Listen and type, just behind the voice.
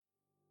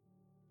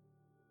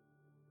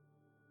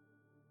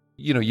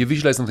you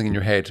visualize something in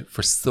your head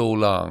for so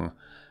long,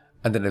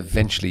 and then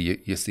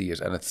eventually you see it,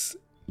 and it's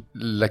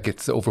like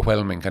it's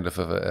overwhelming, kind of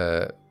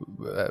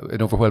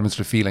an overwhelming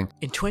sort of feeling.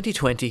 In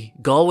 2020,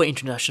 Galway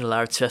International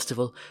Arts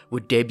Festival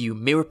would debut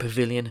Mirror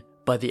Pavilion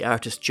by the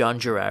artist John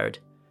Gerard,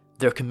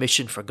 their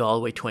commission for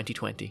Galway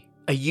 2020.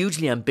 A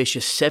hugely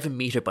ambitious 7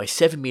 metre by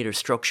 7 metre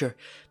structure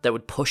that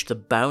would push the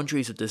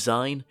boundaries of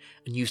design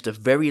and use the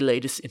very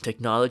latest in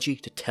technology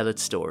to tell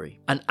its story.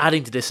 And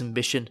adding to this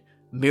ambition,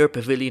 Mirror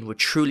Pavilion would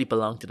truly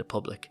belong to the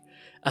public,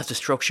 as the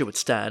structure would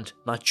stand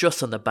not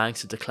just on the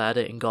banks of the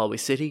Claddagh in Galway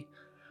City,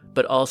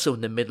 but also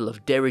in the middle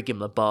of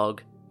Derrygimla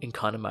Bog in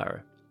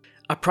Connemara.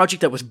 A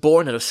project that was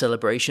born out of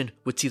celebration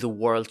would see the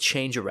world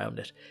change around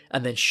it,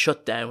 and then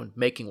shut down,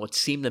 making what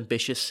seemed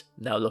ambitious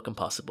now look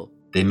impossible.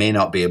 They may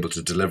not be able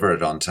to deliver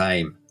it on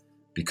time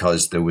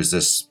because there was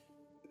this,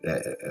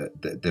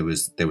 there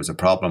was a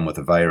problem with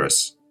a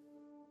virus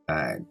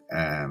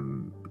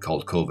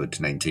called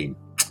COVID-19.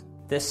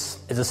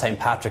 This is a St.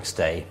 Patrick's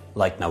Day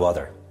like no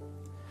other,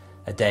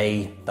 a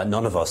day that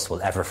none of us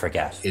will ever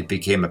forget. It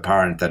became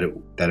apparent that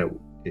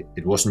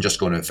it wasn't just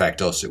going to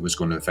affect us, it was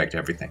going to affect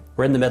everything.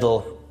 We're in the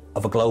middle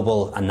of a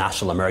global and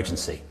national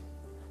emergency,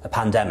 a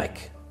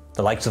pandemic,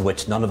 the likes of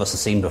which none of us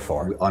has seen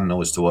before.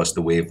 Unknowns to us,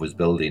 the wave was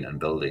building,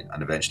 and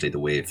eventually the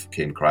wave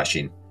came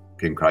crashing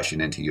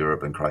into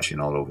Europe and crashing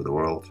all over the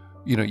world.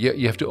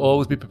 You have to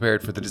always be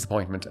prepared for the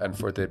disappointment and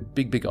for the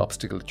big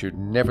obstacle that you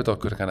never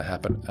thought could kind of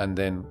happen, and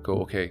then go,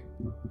 okay,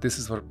 this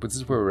is where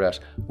we're at.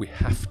 We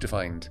have to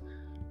find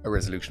a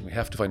resolution. We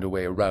have to find a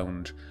way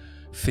around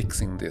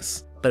fixing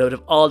this. But out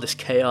of all this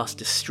chaos,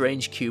 this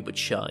strange cube would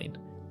shine,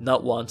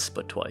 not once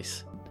but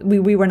twice.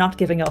 We were not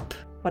giving up.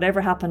 Whatever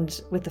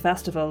happened with the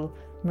festival,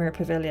 Mirror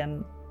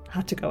Pavilion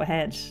had to go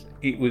ahead.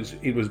 It was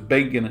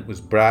big and it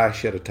was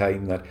brash at a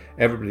time that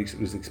everybody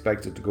was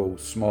expected to go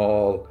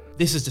small.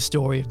 This is the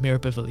story of Mirror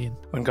Pavilion.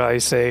 When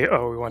guys say,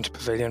 oh, we want a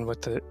pavilion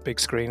with the big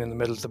screen in the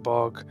middle of the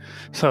bog,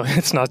 so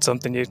it's not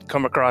something you'd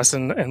come across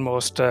in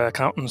most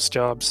accountants'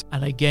 jobs.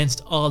 And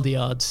against all the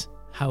odds,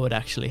 how it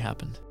actually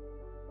happened.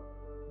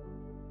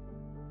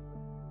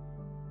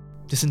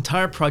 This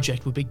entire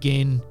project would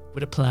begin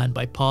with a plan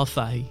by Paul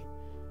Fahey,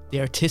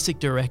 the artistic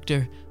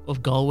director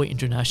of Galway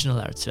International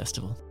Arts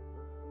Festival.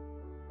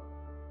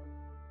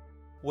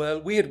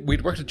 Well, we'd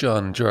worked with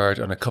John Gerard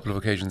on a couple of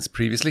occasions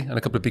previously, and a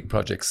couple of big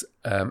projects,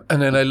 and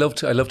then I loved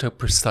how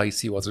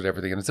precise he was with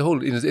everything, and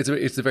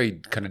it's a very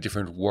kind of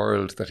different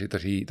world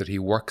that he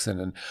works in,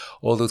 and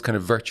all those kind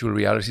of virtual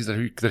realities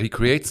that he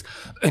creates,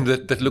 and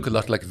that look a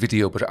lot like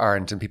video but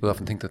aren't, and people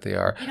often think that they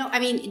are.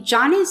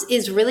 John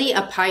is really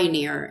a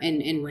pioneer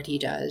in what he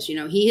does.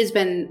 He has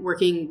been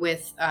working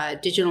with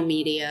digital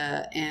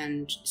media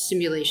and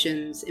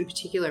simulations in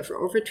particular for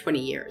over 20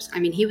 years.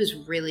 He was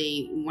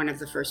really one of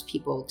the first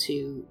people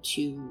to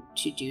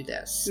do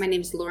this. My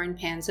name is Lauren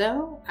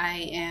Panzo.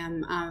 I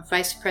am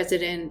Vice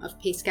President of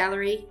Pace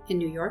Gallery in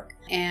New York,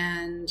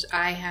 and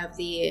I have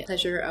the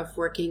pleasure of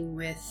working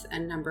with a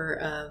number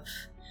of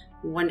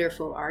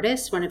wonderful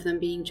artists, one of them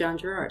being John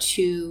Gerard,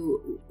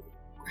 to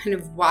kind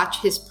of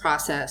watch his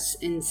process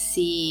and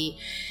see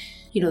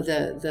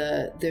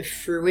the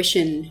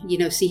fruition,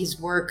 see his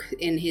work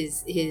and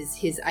his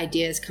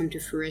ideas come to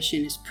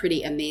fruition is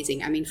pretty amazing.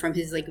 From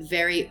his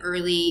very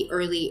early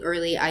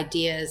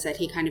ideas that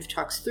he kind of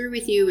talks through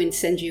with you and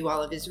sends you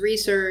all of his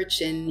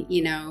research and,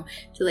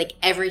 to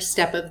every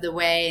step of the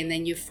way. And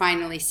then you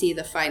finally see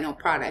the final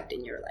product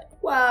and you're like,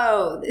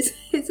 whoa, this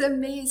is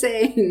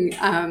amazing.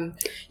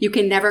 You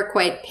can never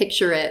quite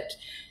picture it.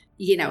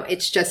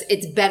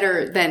 It's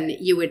better than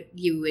you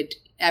would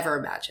ever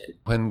imagine.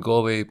 When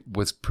Galway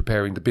was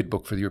preparing the bid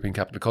book for the European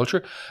Capital of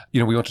Culture,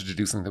 we wanted to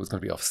do something that was going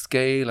to be off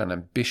scale and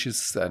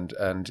ambitious and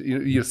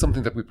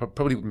something that we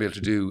probably wouldn't be able to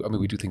do.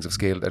 We do things of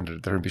scale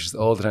and they're ambitious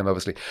all the time,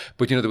 obviously.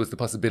 But there was the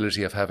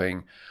possibility of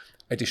having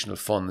additional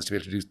funds to be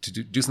able to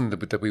do something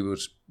that we would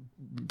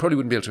probably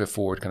wouldn't be able to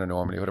afford kind of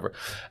normally or whatever.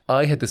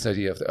 I had this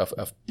idea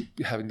of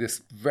having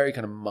this very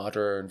kind of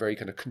modern, very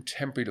kind of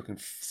contemporary looking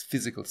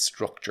physical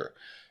structure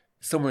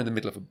somewhere in the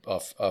middle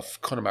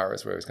of Connemara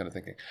is where I was kind of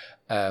thinking,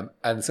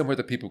 and somewhere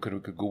that people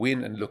could go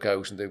in and look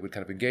out and they would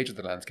kind of engage with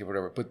the landscape or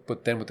whatever,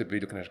 but then what they'd be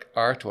looking at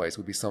art-wise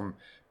would be some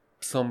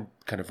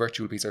kind of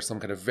virtual piece or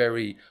some kind of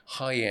very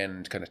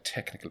high-end kind of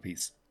technical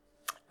piece.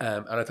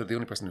 And I thought the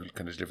only person who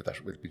kind of delivered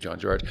that would be John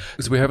Gerard.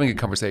 So we were having a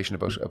conversation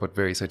about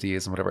various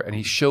ideas and whatever, and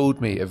he showed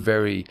me a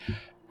very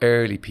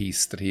early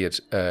piece that he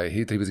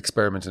was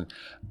experimenting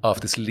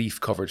of this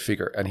leaf-covered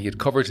figure, and he had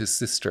covered his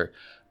sister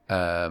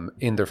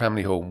in their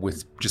family home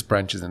with just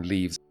branches and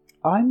leaves.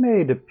 I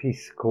made a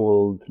piece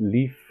called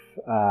Leaf.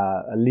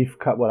 I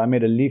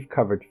made a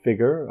leaf-covered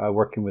figure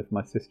working with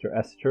my sister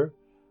Esther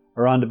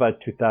around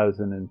about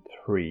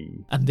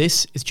 2003. And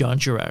this is John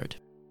Gerard.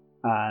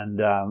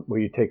 And where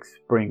you take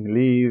spring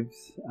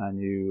leaves and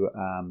you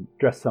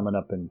dress someone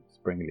up in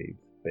spring leaves,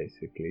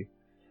 basically.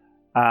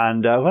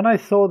 And when I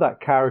saw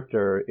that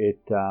character, it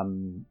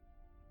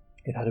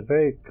had a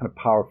very kind of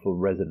powerful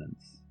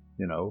resonance,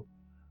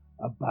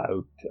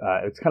 about,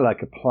 it's kind of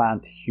like a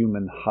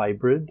plant-human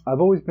hybrid.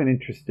 I've always been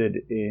interested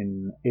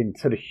in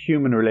sort of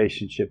human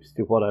relationships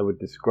to what I would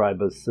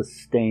describe as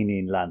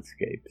sustaining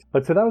landscapes.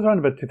 But so that was around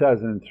about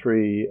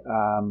 2003.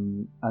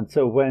 And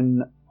so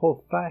when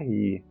Paul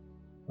Fahey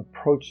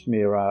approached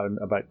me around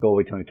about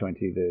Galway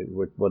 2020,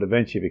 what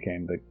eventually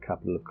became the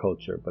capital of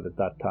culture, but at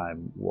that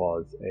time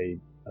was a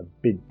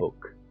bid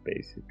book,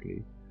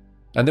 basically.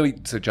 And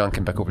then so John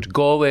came back over to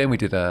Galway, and we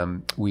did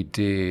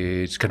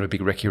kind of a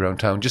big recce around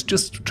town,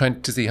 just trying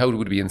to see how it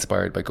would be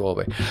inspired by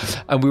Galway.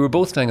 And we were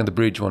both standing on the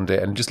bridge one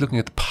day and just looking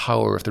at the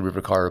power of the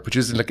River Corrib, which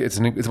is like it's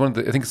one of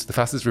the, I think it's the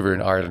fastest river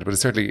in Ireland, but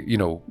it's certainly, you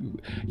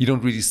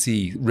don't really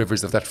see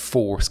rivers of that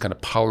force kind of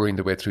powering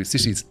their way through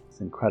cities. It's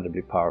an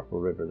incredibly powerful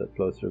river that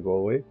flows through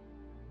Galway,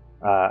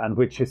 and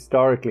which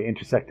historically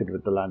intersected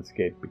with the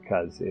landscape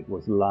because it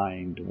was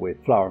lined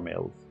with flour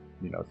mills.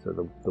 So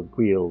the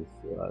wheels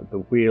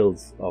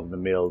of the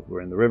mills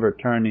were in the river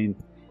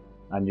turning,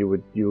 and you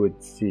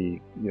would see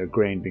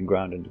grain being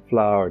ground into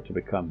flour to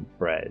become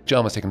bread.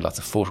 John was taking lots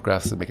of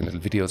photographs and making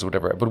little videos or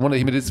whatever. But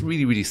he made this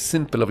really, really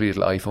simple, lovely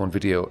little iPhone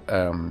video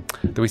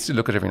that we still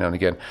look at every now and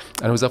again.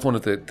 And it was off one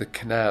of the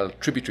canal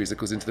tributaries that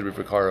goes into the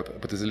River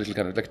Corrib. But there's a little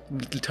kind of like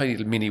tiny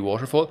little mini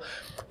waterfall.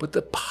 But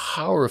the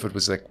power of it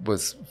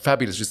was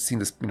fabulous. Just seeing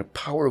this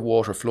power of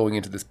water flowing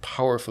into this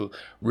powerful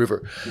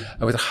river.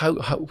 And with how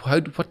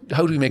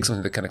do we make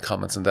something that kind of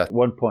comments on that? At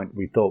one point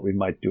we thought we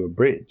might do a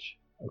bridge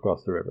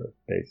across the river,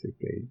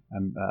 basically,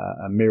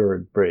 a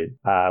mirrored bridge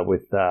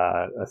with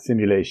a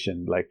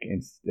simulation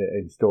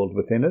installed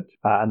within it,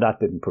 and that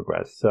didn't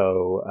progress.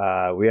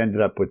 So we ended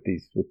up with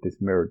this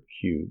mirrored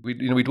cube.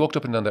 We'd walked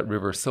up and down that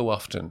river so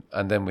often,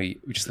 and then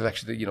we just thought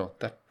actually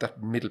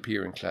that middle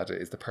pier in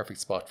Claddagh is the perfect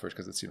spot for it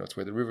because it's it's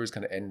where the river is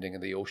kind of ending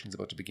and the ocean's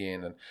about to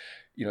begin, and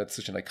it's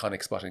such an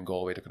iconic spot in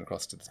Galway, looking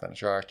across to the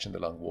Spanish Arch and the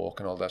long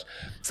walk and all that.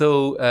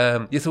 So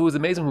so it was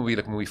amazing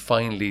when we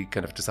finally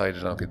kind of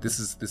decided, okay, this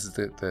is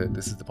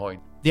the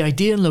point. The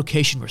idea and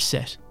location were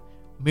set.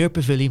 Mirror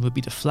Pavilion would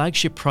be the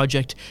flagship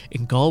project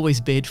in Galway's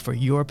bid for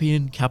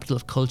European Capital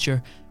of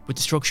Culture, with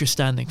the structure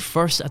standing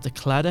first at the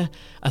Claddagh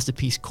as the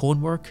piece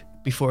Conework,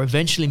 before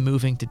eventually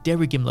moving to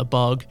Derrygimla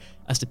Bog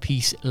as the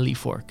piece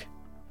Leafwork.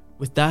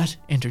 With that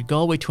entered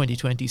Galway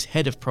 2020's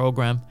head of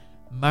programme,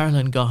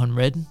 Marilyn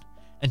Gahan-Redden,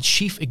 and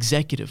chief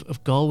executive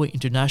of Galway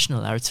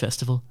International Arts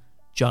Festival,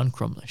 John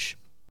Crumlish.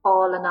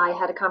 Paul and I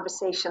had a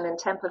conversation in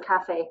Temple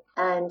Cafe,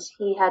 and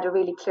he had a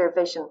really clear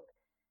vision.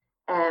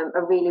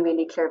 A really,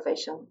 really clear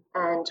vision.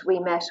 And we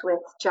met with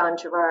John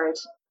Gerard.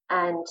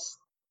 And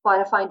what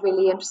I find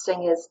really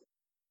interesting is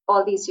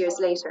all these years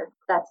later,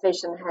 that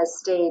vision has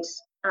stayed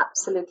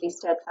absolutely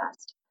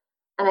steadfast.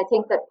 And I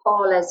think that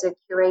Paul as a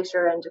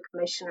curator and a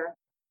commissioner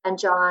and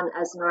John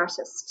as an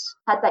artist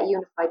had that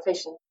unified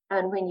vision.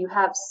 And when you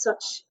have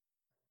such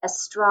a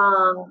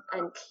strong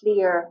and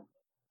clear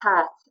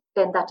path,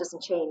 then that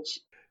doesn't change.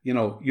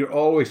 You're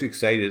always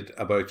excited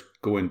about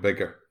going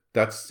bigger.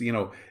 That's,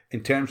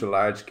 in terms of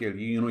large scale,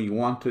 you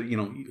want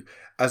to,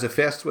 as a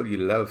festival, you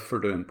love for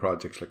doing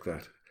projects like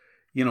that.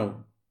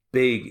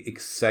 Big,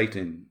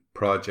 exciting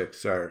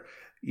projects are,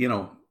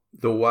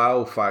 the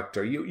wow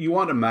factor. You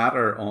want to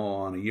matter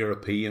on a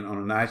European, on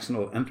a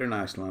national,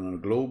 international, and on a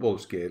global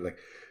scale.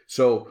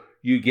 So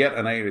you get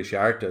an Irish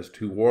artist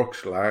who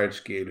works large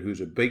scale,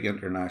 who's a big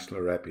international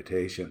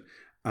reputation,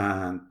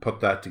 and put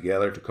that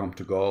together to come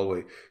to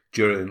Galway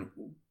during,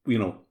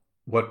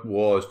 what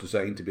was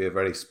designed to be a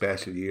very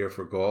special year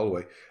for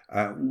Galway.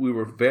 We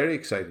were very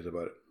excited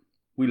about it.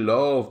 We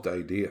loved the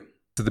idea.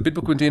 So the bid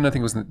book went in, I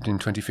think it was in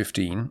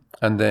 2015,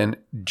 and then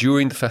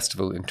during the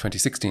festival in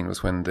 2016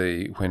 was when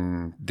the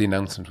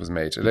announcement was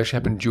made. It actually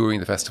happened during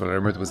the festival. I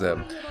remember there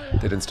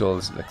was they'd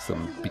installed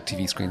some big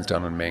TV screens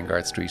down on Main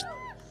Guard Street.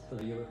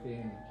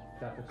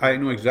 I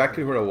know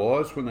exactly where I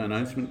was when the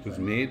announcement was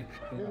made.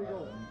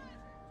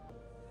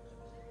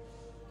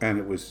 And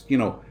it was,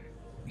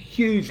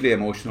 hugely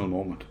emotional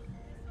moment.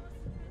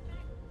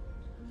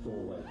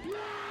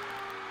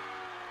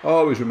 I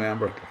always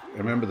remember it. I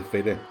remember the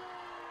feeling.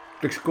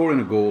 Like scoring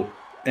a goal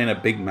in a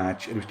big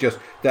match. It was just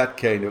that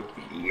kind of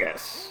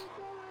yes.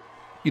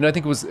 I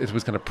think it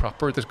was kind of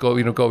proper that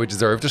Galway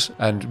deserved it,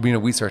 and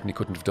we certainly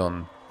couldn't have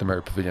done the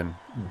Mirror Pavilion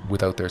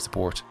without their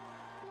support.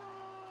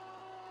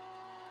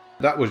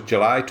 That was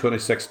July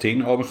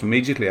 2016. Almost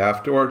immediately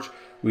afterwards,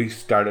 we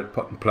started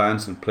putting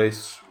plans in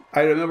place.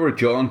 I remember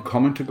John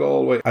coming to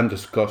Galway and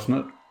discussing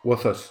it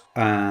with us,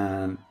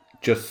 and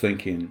just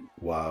thinking,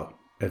 wow,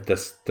 if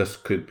this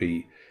could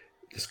be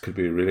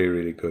really,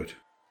 really good.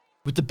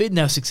 With the bid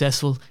now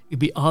successful, it'd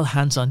be all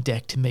hands on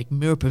deck to make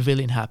Mirror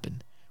Pavilion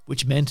happen,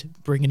 which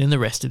meant bringing in the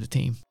rest of the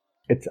team.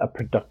 It's a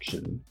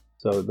production.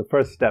 So the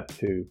first step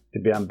to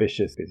be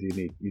ambitious is you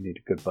need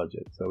a good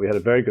budget. So we had a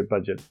very good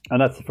budget, and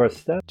that's the first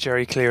step.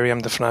 Jerry Cleary, I'm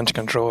the financial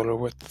controller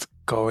with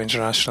Galway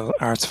International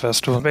Arts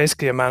Festival.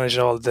 Basically, I manage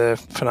all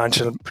the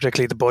financial,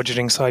 particularly the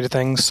budgeting side of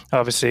things.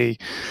 Obviously,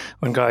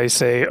 when guys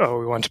say, "Oh,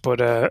 we want to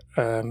put a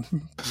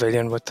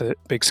pavilion with the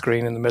big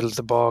screen in the middle of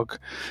the bog,"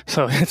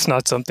 so it's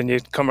not something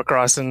you'd come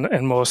across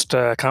in most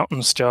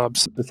accountants'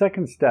 jobs. The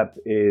second step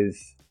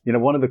is,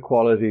 one of the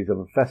qualities of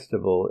a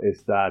festival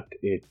is that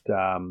it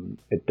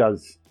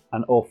does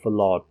an awful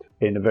lot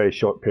in a very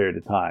short period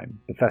of time.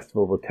 The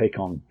festival will take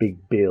on big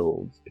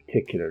bills,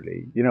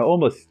 particularly,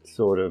 almost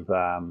sort of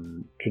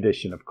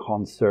tradition of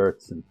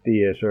concerts and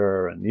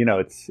theatre, and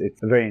it's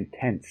a very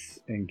intense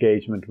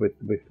engagement with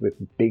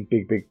big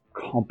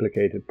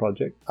complicated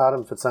projects.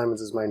 Adam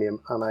Fitzsimons is my name,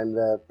 and I'm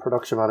the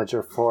production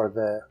manager for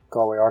the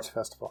Galway Arts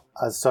Festival.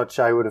 As such,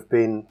 I would have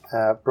been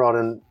brought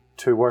in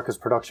to work as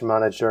production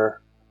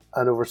manager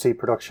and oversee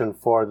production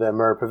for the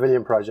Mirror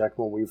Pavilion project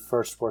when we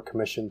first were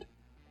commissioned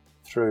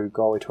through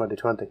Galway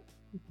 2020.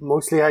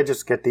 Mostly I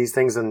just get these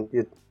things and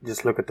you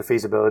just look at the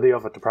feasibility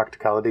of it, the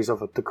practicalities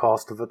of it, the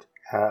cost of it,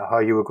 how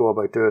you would go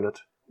about doing it.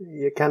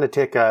 You kind of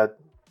take a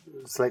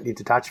slightly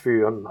detached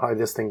view on how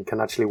this thing can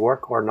actually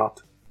work or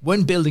not.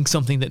 When building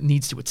something that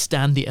needs to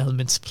withstand the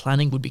elements,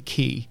 planning would be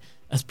key,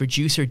 as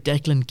producer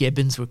Declan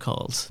Gibbons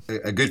recalls.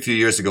 A good few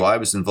years ago, I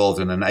was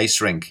involved in an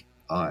ice rink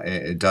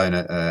down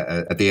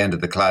at the end of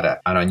the Claddagh,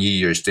 and on New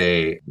Year's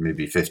Day,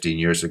 maybe 15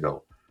 years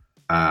ago,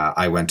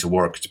 I went to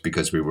work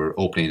because we were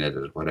opening it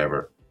at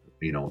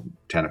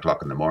 10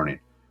 o'clock in the morning,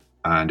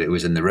 and it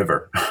was in the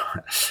river.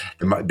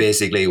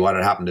 Basically, what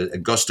had happened, a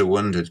gust of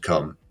wind had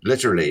come,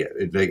 literally,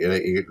 like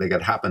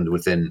it happened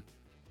within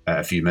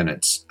a few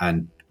minutes,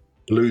 and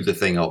blew the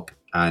thing up,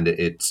 and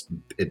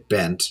it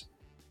bent,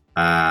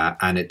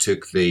 and it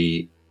took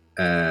the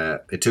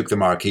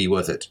marquee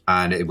with it,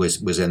 and it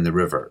was in the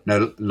river.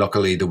 Now,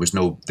 luckily, there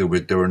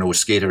were no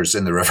skaters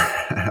in the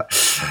river.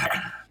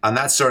 And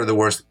that's sort of the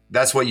worst.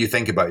 That's what you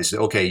think about. You say,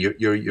 okay,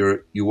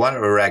 you want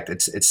to erect.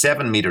 It's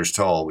 7 meters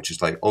tall, which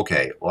is like,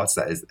 okay, what's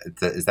that?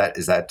 Is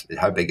that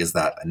how big is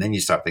that? And then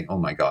you start thinking, oh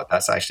my God,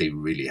 that's actually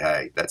really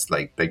high. That's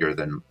like bigger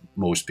than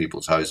most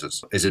people's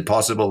houses. Is it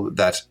possible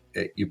that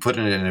you put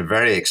it in a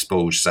very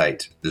exposed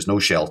site? There's no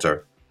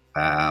shelter.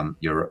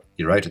 You're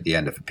out at the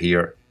end of a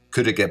pier.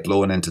 Could it get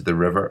blown into the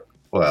river?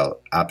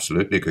 Well,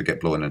 absolutely, it could get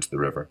blown into the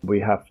river. We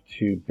have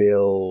to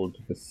build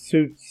the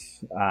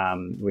suits,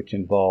 which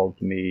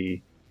involved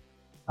me.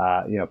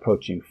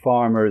 Approaching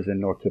farmers in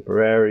North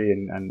Tipperary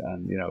and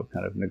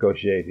kind of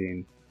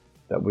negotiating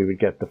that we would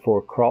get the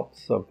 4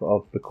 crops of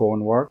the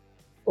corn work.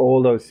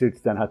 All those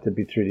suits then had to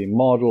be 3D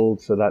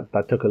modeled, so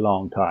that took a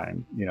long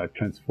time,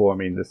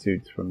 transforming the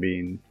suits from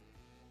being,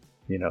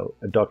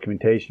 a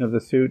documentation of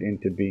the suit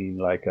into being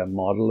like a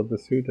model of the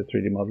suit, a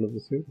 3D model of the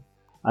suit.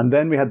 And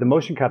then we had the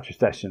motion capture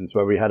sessions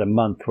where we had a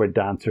month where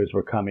dancers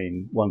were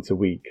coming once a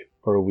week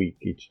for a week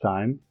each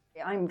time.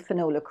 I'm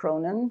Finola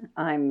Cronin.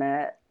 I'm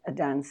a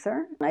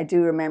dancer. I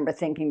do remember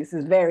thinking this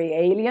is very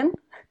alien,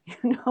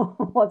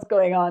 what's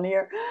going on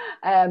here.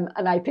 And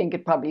I think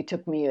it probably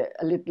took me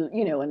a little,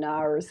 an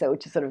hour or so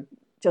to sort of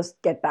just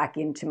get back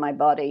into my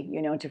body,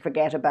 to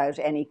forget about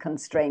any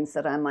constraints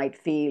that I might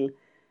feel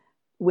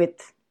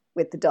with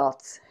the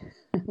dots,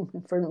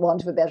 for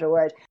want of a better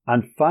word.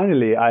 And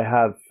finally, I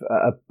have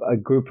a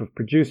group of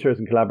producers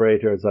and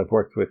collaborators I've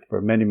worked with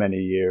for many, many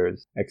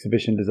years.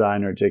 Exhibition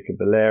designer Jacob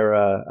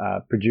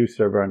Valera,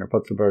 producer Werner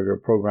Putzelberger,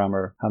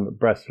 programmer Hamid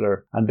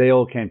Bressler. And they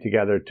all came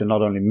together to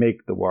not only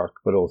make the work,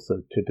 but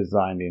also to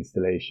design the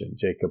installation.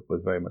 Jacob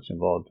was very much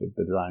involved with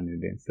the design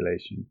of the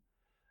installation.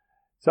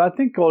 So I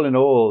think all in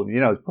all,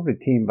 it's probably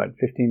a team about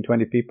 15,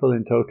 20 people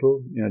in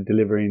total,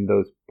 delivering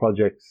those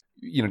projects.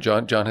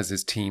 John has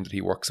his team that he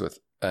works with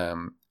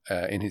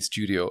in his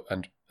studio,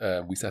 and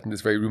we sat in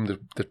this very room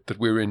that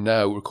we're in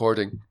now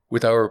recording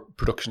with our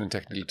production and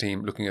technical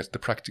team, looking at the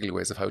practical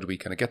ways of how do we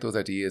kind of get those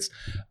ideas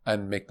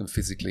and make them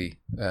physically,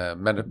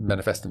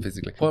 manifest them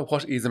physically.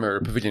 What is a mirror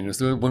pavilion?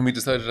 So when we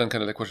decided on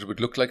kind of like what it would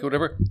look like or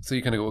whatever, so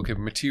you kind of go, okay,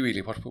 materially,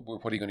 what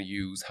are you going to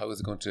use? How is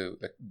it going to,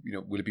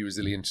 will it be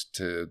resilient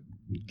to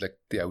like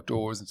the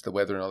outdoors and to the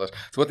weather and all that?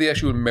 So what the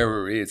actual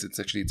mirror is,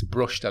 it's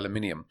brushed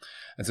aluminium.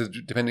 And so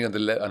depending on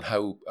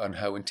on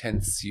how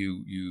intense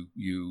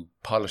you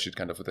polish it,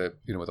 kind of with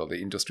with all the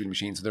industrial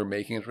machines they're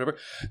making it, or whatever,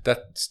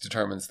 that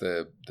determines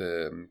the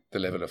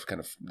level of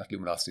kind of not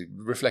luminosity,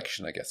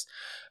 reflection, I guess.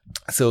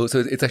 So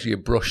it's actually a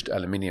brushed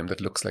aluminium that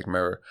looks like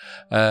mirror.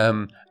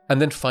 And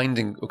then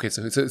finding, okay,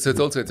 so it's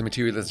a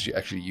material that's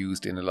actually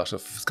used in a lot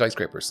of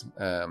skyscrapers.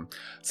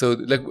 So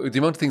like the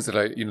amount of things that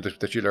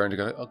that you learn, you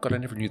go, oh God, I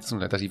never knew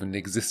something like that even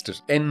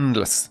existed.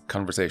 Endless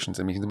conversations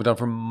and meetings went on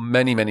for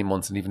many, many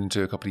months and even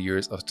into a couple of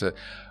years as to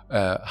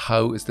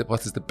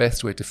what is the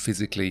best way to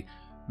physically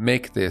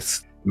make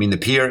this. I mean, the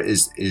pier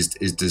is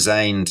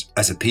designed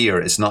as a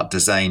pier. It's not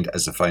designed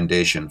as a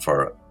foundation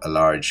for a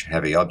large,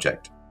 heavy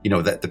object.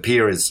 That the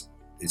pier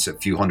it's a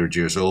few hundred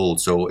years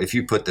old. So if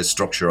you put this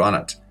structure on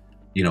it,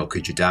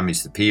 could you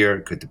damage the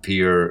pier? Could the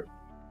pier,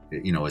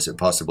 is it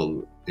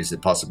possible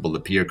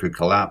the pier could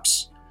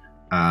collapse?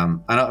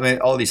 And I mean,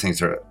 all these things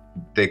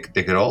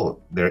they're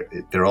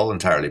all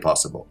entirely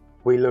possible.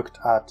 We looked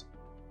at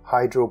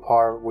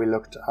hydropower. We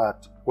looked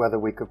at whether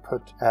we could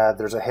put,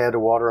 there's a head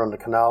of water on the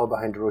canal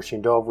behind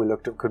Roisin Dubh. We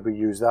looked at, could we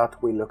use that?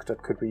 We looked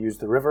at, could we use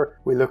the river?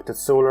 We looked at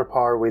solar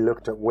power. We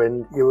looked at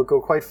wind. You would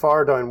go quite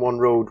far down one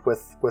road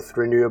with a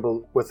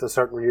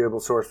certain renewable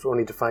source,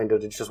 only to find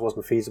that it just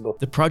wasn't feasible.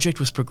 The project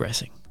was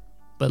progressing,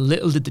 but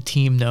little did the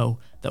team know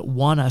that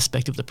one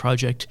aspect of the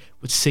project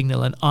would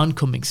signal an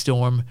oncoming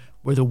storm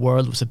where the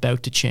world was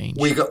about to change.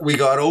 We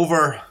got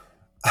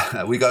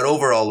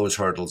over all those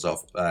hurdles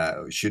of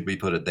should we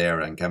put it there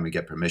and can we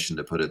get permission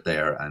to put it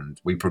there, and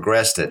we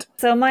progressed it.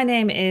 So my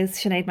name is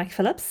Sinead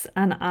McPhillips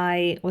and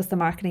I was the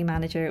marketing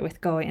manager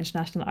with Galway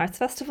International Arts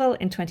Festival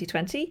in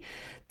 2020,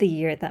 the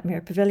year that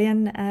Mirror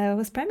Pavilion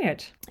was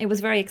premiered. It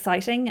was very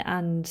exciting,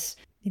 and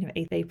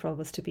 8th April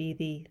was to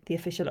be the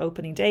official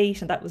opening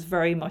date, and that was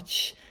very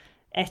much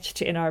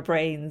etched in our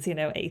brains.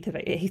 8th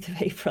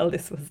of April,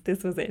 this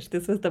was it.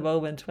 This was the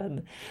moment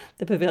when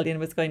the pavilion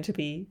was going to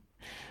be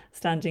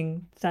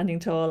standing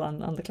tall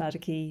on the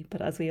Claddagh Quay.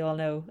 But as we all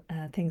know,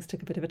 things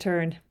took a bit of a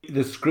turn.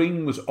 The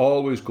screen was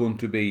always going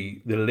to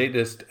be the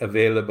latest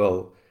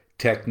available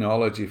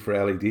technology for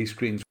LED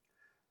screens.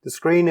 The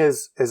screen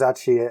is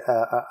actually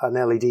an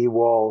LED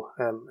wall.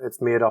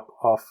 It's made up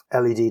of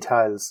LED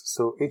tiles.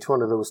 So each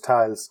one of those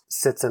tiles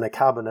sits in a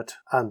cabinet,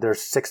 and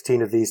there's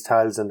 16 of these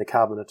tiles in the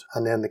cabinet.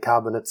 And then the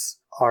cabinets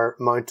are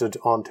mounted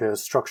onto a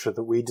structure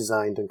that we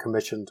designed and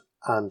commissioned,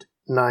 and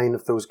 9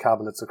 of those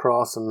cabinets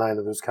across and 9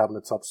 of those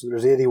cabinets up. So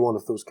there's 81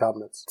 of those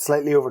cabinets.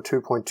 Slightly over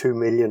 2.2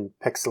 million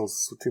pixels,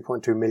 so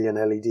 2.2 million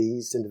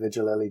LEDs,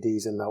 individual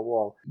LEDs in that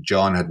wall.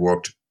 John had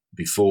worked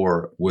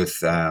before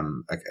with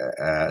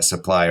a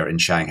supplier in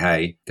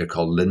Shanghai. They're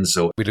called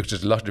Linzo. We looked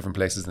at a lot of different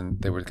places,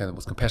 and they were kind of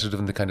most competitive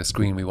in the kind of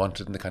screen we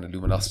wanted and the kind of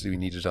luminosity we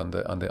needed on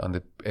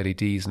the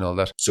LEDs and all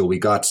that. So we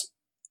got,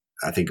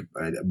 I think,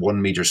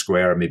 1 meter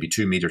square, maybe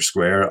 2 meters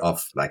square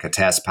of like a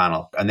test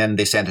panel. And then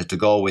they sent it to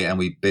Galway, and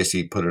we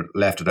basically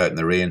left it out in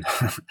the rain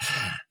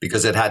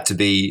because it had to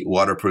be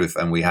waterproof.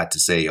 And we had to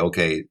say,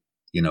 okay,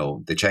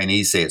 the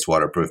Chinese say it's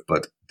waterproof,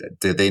 but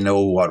do they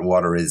know what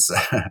water is?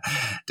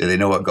 Do they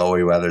know what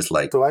Galway weather's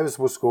like? So I was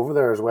supposed to go over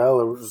there as well.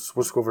 I was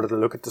supposed to go over to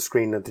look at the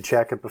screen and to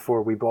check it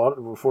before we bought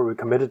it, before we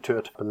committed to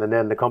it. And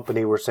then the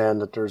company were saying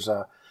that there's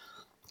a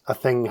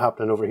thing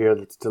happening over here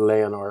that's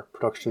delaying our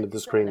production of the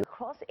screen.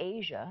 Across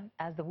Asia,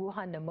 as the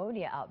Wuhan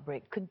pneumonia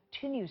outbreak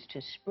continues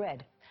to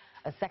spread,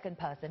 a second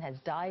person has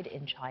died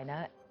in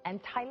China, and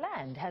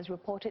Thailand has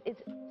reported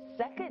its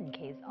second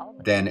case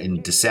of... Then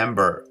in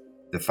December,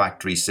 the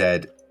factory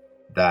said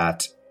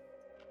that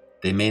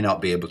they may not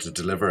be able to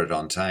deliver it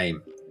on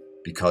time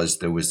because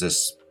there was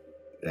this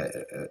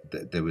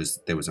there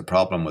was a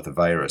problem with a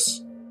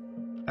virus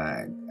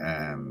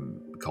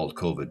called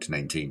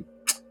COVID-19.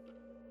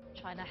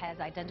 China has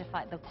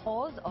identified the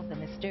cause of the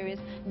mysterious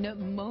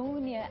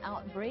pneumonia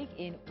outbreak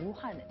in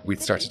Wuhan.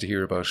 We'd started to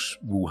hear about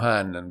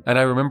Wuhan, and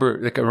I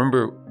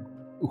remember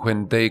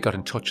when they got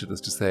in touch with us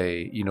to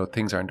say,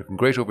 things aren't looking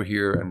great over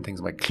here and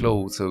things might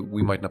close, so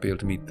we might not be able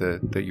to meet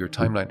your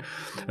timeline.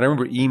 And I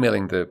remember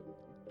emailing the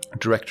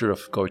director of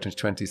Galway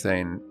 2020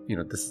 saying,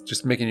 this is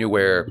just making you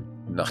aware,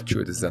 not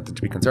sure this is something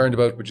to be concerned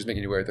about, but just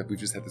making you aware that we've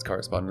just had this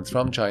correspondence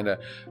from China,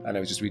 and I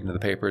was just reading in the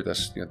paper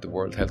that the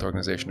World Health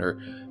Organization are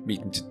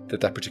meeting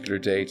that particular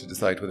day to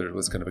decide whether it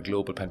was kind of a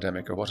global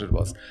pandemic or what it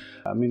was.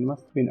 I mean, it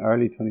must have been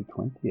early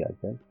 2020, I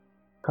guess.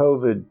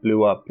 COVID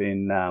blew up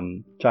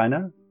in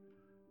China,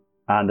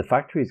 and the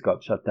factories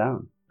got shut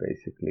down,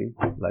 basically.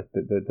 Like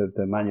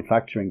the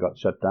manufacturing got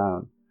shut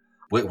down.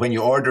 When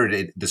you order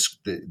it,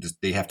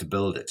 they have to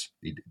build it.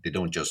 You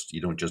don't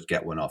just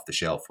get one off the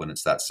shelf when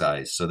it's that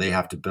size. So they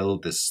have to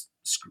build this.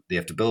 They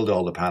have to build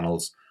all the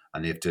panels,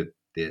 and they have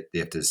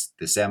to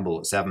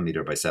assemble 7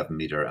 meter by 7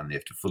 meter, and they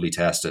have to fully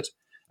test it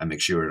and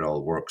make sure it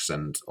all works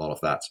and all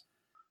of that.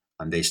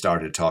 And they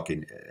started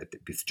talking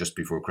just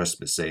before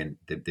Christmas, saying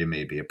that there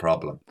may be a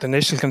problem. The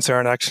initial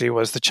concern actually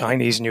was the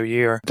Chinese New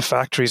Year. The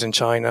factories in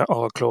China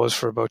all closed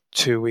for about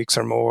 2 weeks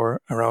or more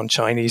around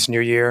Chinese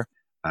New Year.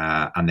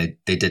 And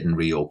they didn't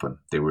reopen.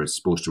 They were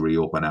supposed to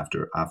reopen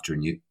after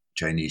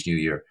Chinese New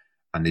Year,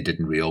 and they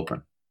didn't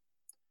reopen.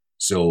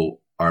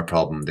 So our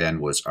problem then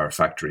was our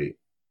factory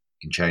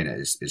in China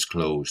is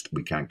closed.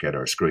 We can't get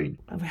our screen.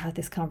 And we had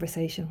this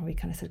conversation where we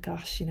kind of said,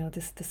 gosh,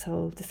 this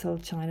whole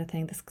China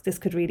thing, this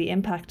could really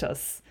impact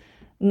us.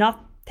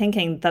 Not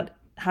thinking that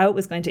how it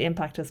was going to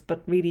impact us,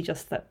 but really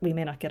just that we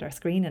may not get our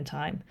screen in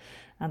time,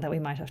 and that we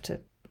might have to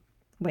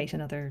wait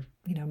another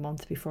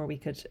month before we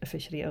could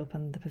officially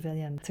open the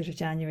pavilion. Sort of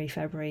January,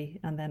 February,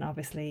 and then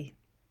obviously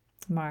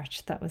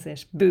March. That was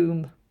it.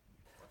 Boom.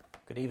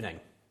 Good evening.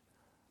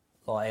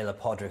 Láila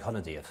Pádraig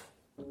Hunadíomh.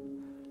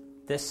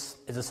 This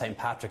is a St.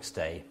 Patrick's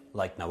Day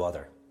like no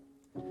other.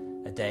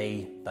 A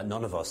day that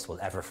none of us will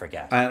ever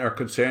forget. And our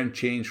concern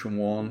changed from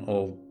one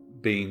of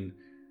being,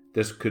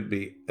 this could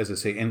be, as I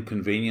say,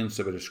 inconvenience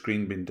about a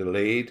screen being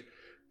delayed,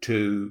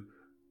 to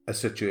a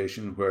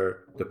situation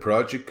where the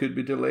project could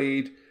be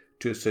delayed,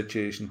 to a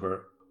situation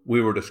where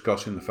we were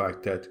discussing the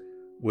fact that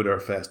would our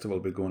festival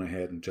be going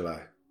ahead in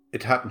July.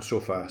 It happened so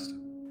fast.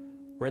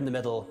 We're in the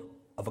middle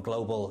of a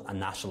global and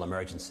national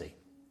emergency,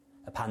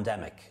 a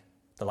pandemic,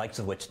 the likes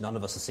of which none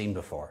of us have seen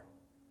before.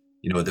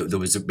 You know, there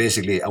was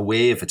basically a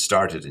wave had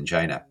started in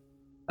China,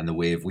 and the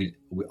wave, we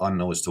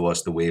unknowns to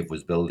us, the wave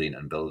was building,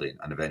 and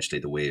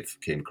eventually the wave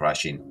came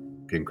crashing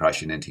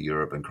into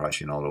Europe and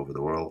crashing all over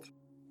the world.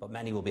 But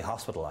many will be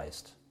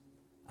hospitalised,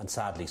 and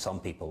sadly some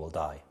people will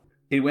die.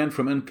 It went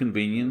from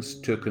inconvenience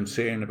to a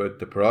concern about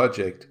the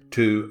project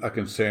to a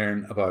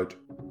concern about,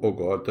 oh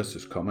God, this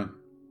is coming.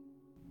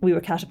 We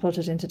were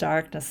catapulted into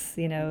darkness.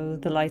 You know,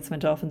 the lights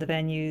went off in the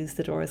venues,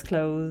 the doors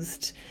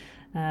closed,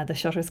 the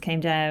shutters came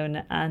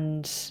down,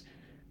 and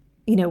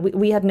you know,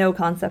 we had no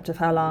concept of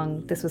how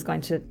long this was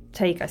going to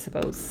take, I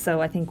suppose. So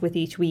I think with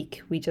each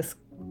week,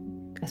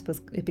 I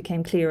suppose it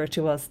became clearer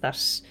to us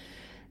that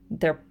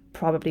there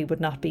probably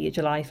would not be a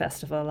July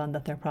festival, and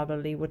that there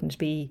probably wouldn't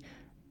be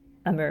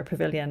a Mirror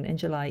Pavilion in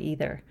July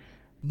either.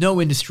 No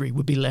industry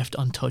would be left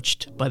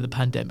untouched by the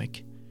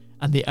pandemic,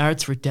 and the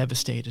arts were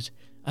devastated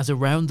as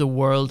around the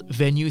world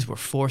venues were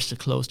forced to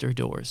close their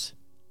doors.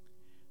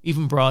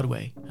 Even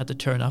Broadway had to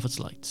turn off its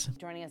lights.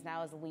 Joining us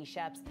now is Lee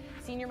Sheps,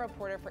 senior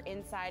reporter for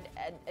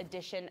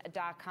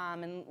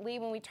InsideEdition.com. And Lee,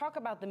 when we talk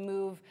about the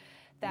move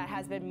that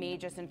has been made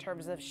just in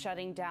terms of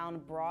shutting down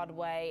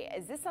Broadway,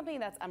 is this something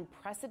that's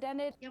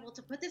unprecedented? Yeah, well,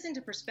 to put this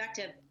into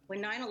perspective,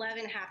 when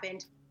 9/11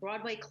 happened,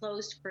 Broadway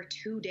closed for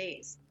 2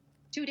 days.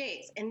 2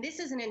 days, and this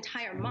is an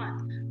entire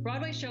month.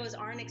 Broadway shows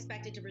aren't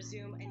expected to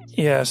resume.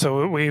 Yeah,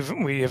 so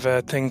we have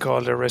a thing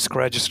called a risk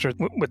register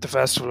with the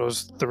festival.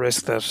 Was the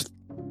risk that,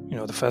 you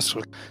know,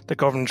 the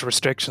government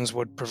restrictions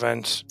would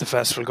prevent the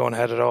festival going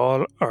ahead at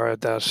all, or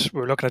that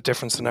we're looking at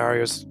different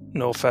scenarios.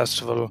 No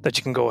festival, that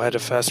you can go ahead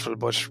of festival,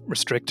 but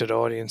restricted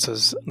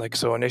audiences. Like,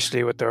 so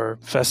initially with our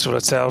festival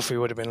itself, we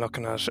would have been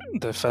looking at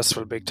the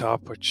festival Big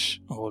Top, which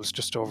holds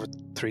just over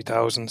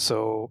 3,000.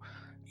 So,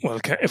 well,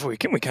 if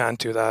we can't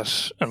do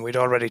that, and we'd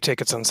already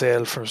tickets on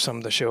sale for some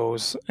of the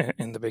shows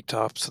in the Big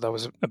Top, so that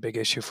was a big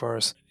issue for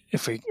us.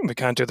 If we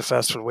can't do the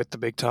festival with the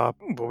Big Top,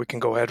 but we can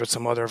go ahead with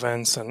some other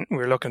events, and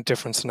we're looking at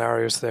different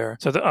scenarios there.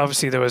 So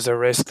obviously there was a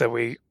risk that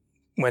we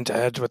went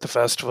ahead with the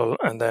festival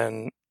and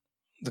then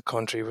the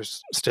country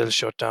was still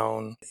shut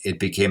down. It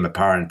became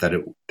apparent that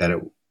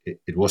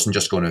it wasn't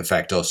just going to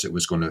affect us; it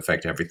was going to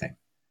affect everything,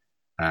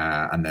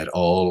 and that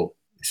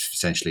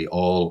essentially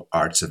all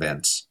arts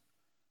events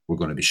were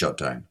going to be shut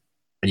down.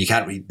 And you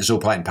can't. There's no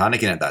point in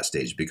panicking at that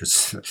stage,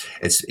 because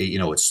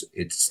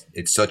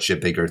it's such a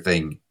bigger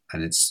thing.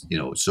 And it's, you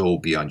know, so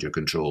beyond your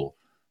control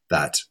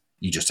that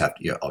you just have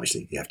to,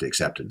 obviously you have to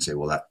accept it and say,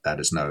 well, that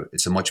is now,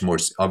 it's a much more,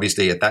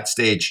 obviously at that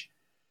stage,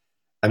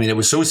 I mean, it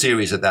was so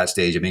serious at that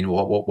stage. I mean,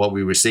 what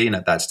we were seeing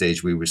at that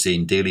stage, we were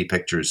seeing daily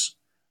pictures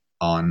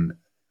on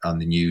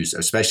the news,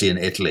 especially in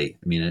Italy.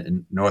 I mean,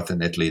 in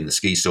northern Italy, in the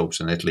ski slopes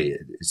in Italy,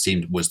 it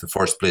seemed was the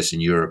first place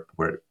in Europe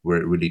where it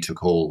really took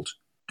hold.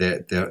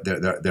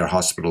 Their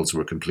hospitals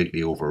were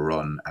completely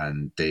overrun,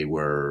 and they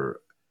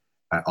were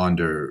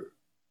under,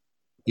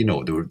 you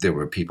know, there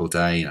were people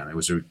dying, and it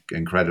was an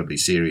incredibly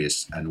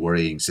serious and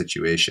worrying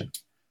situation.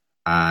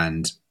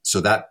 And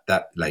so that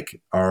like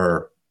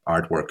our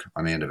artwork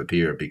on the end of a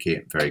pier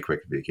very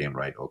quickly became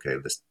right. Okay,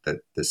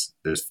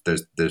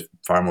 there's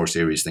far more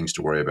serious things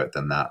to worry about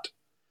than that.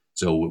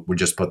 So we'll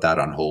just put that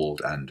on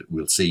hold, and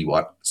we'll see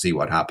what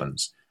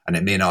happens. And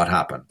it may not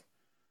happen,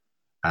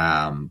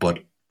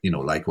 but you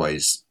know,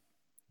 likewise,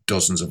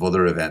 dozens of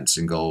other events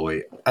in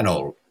Galway and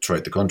all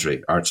throughout the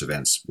country, arts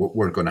events,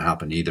 weren't going to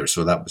happen either.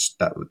 So that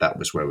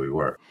was where we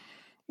were.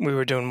 We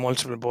were doing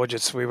multiple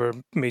budgets. We were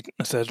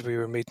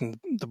meeting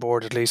the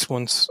board at least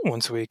once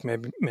a week,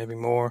 maybe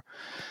more.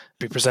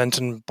 Be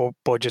presenting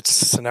budget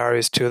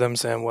scenarios to them,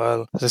 saying,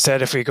 well, as I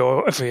said, if we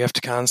have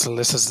to cancel,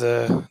 this is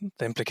the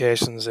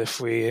implications.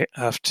 If we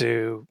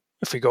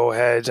go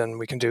ahead and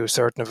we can do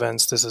certain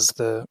events, this is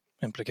the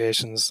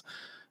implications.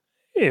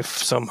 If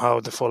somehow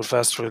the full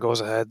festival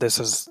goes ahead, this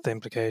is the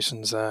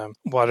implications.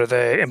 What are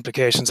the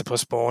implications of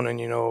postponing?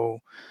 You know,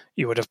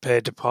 you would have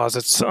paid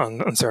deposits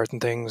on certain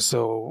things.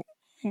 So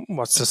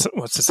what's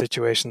the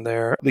situation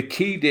there? The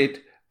key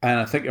date, and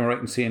I think I'm right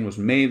in saying, was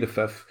May the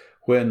 5th,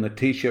 when the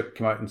Taoiseach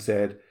came out and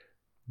said,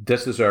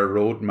 this is our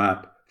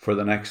roadmap for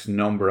the next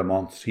number of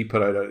months. He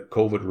put out a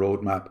COVID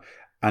roadmap.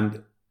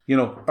 And, you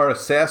know, our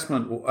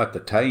assessment at the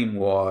time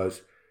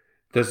was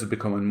this is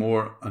becoming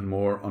more and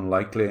more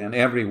unlikely. And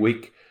every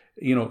week,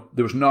 you know,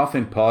 there was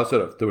nothing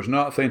positive. There was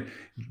nothing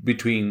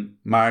between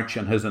March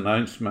and his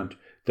announcement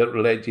that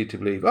led you to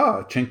believe,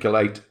 chink of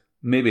light,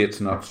 maybe it's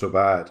not so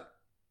bad.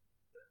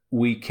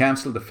 We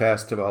cancelled the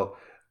festival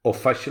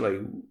officially.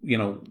 You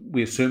know,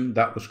 we assumed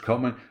that was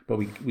coming, but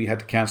we had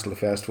to cancel the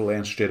festival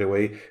then straight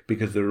away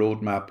because the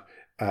roadmap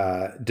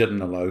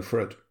didn't allow for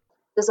it.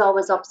 There's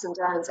always ups and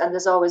downs, and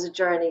there's always a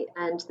journey,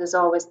 and there's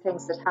always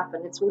things that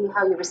happen. It's really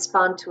how you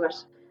respond to it.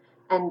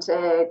 And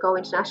Galway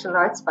International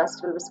Arts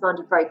Festival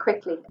responded very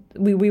quickly.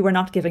 We were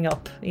not giving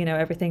up. You know,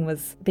 everything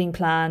was being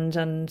planned,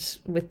 and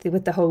with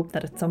the hope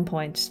that at some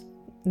point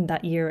in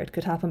that year it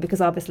could happen,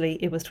 because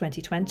obviously it was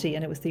 2020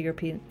 and it was the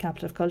European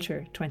Capital of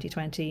Culture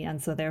 2020,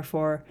 and so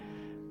therefore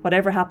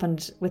whatever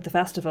happened with the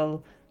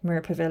festival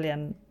Mirror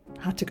Pavilion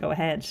had to go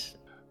ahead.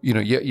 You know,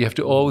 you have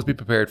to always be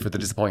prepared for the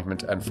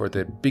disappointment and for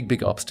the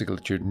big obstacle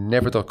that you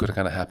never thought could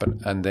kind of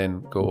happen, and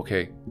then go,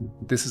 okay,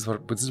 this is where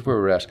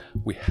we're at.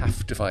 We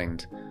have to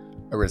find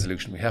a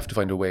resolution. We have to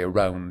find a way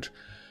around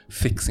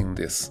fixing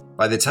this.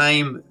 By the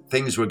time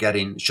things were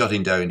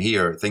shutting down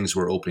here, things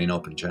were opening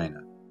up in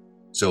China.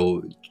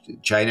 So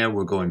China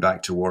were going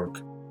back to work.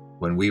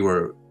 When we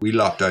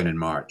locked down in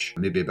March,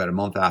 maybe about a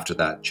month after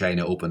that,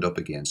 China opened up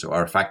again. So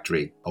our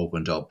factory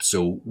opened up.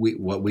 So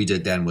what we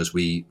did then was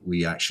we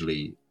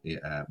actually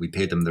we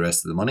paid them the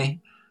rest of the money,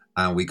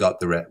 and we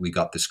got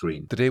the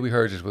screen. The day we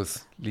heard it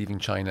was leaving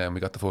China and we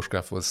got the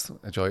photograph was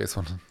a joyous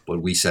one.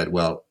 But we said,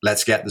 well,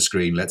 let's get the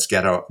screen. Let's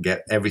get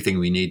everything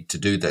we need to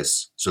do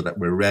this, so that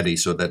we're ready.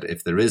 So that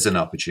if there is an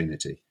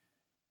opportunity,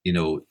 you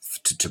know,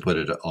 to put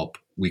it up,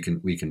 we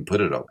can put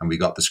it up. And we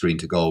got the screen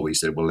to Galway. We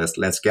said, well,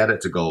 let's get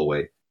it to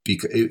Galway.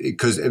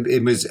 Because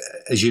it was,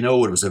 as you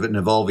know, it was an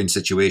evolving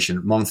situation.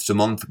 Month to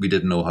month, we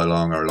didn't know how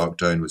long our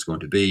lockdown was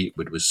going to be.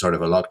 It was sort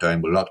of a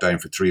lockdown. We'll lock down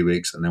for 3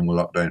 weeks, and then we'll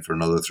lock down for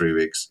another 3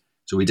 weeks.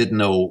 So we didn't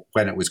know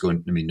when it was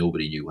going. I mean,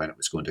 nobody knew when it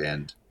was going to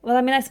end. Well,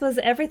 I mean, I suppose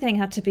everything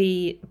had to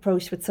be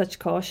approached with such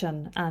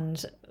caution,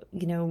 and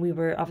you know, we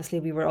were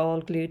all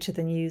glued to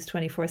the news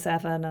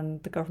 24/7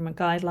 and the government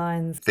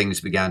guidelines.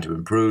 Things began to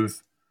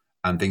improve,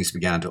 and things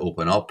began to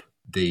open up.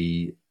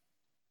 The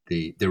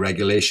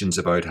regulations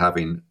about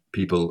having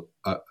people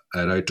at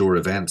outdoor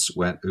events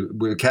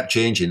we kept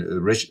changing.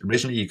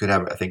 Originally, you could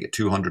have, I think,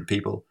 200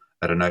 people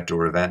at an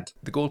outdoor event.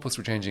 The goalposts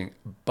were changing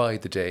by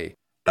the day.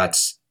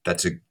 That's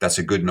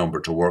a good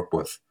number to work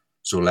with.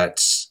 So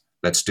let's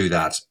do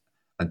that.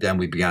 And then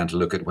we began to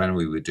look at when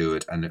we would do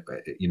it. And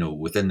you know,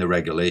 within the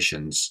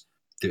regulations,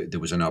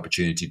 there was an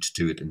opportunity to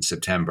do it in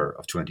September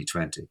of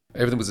 2020.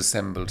 Everything was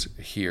assembled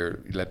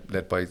here,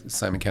 led by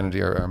Simon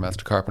Kennedy, our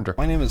master carpenter.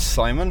 My name is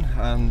Simon,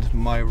 and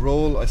my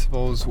role, I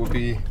suppose, would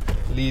be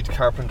lead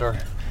carpenter.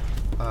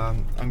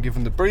 I'm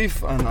given the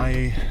brief, and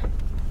I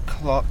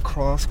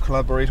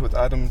cross-collaborate with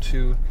Adam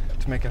to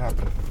make it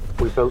happen.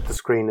 We built the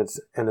screen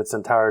in its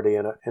entirety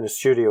in a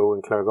studio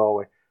in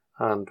Claregalway,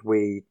 and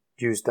we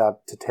used that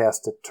to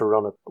test it, to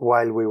run it,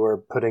 while we were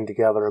putting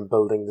together and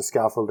building the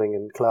scaffolding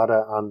in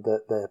Claddagh and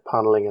the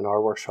panelling in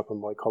our workshop in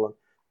Moycullen.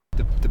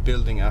 The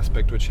building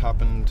aspect, which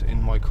happened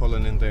in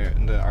Moycullen in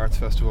the Arts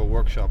Festival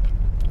workshop,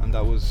 and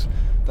that was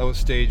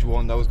stage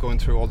one. That was going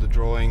through all the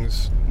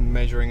drawings,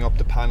 measuring up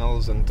the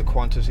panels and the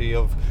quantity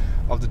of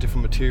the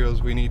different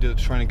materials we needed,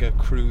 trying to get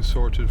crews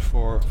sorted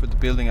for the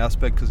building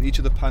aspect, because each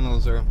of the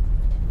panels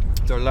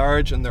they're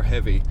large and they're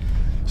heavy.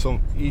 So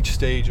each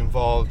stage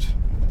involved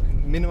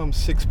minimum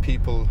 6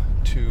 people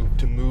to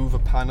move a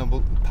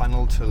panel,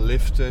 to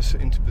lift it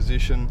into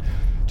position,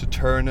 to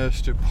turn it,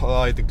 to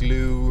apply the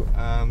glue.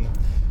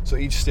 So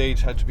each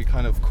stage had to be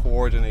kind of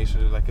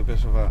coordinated, like a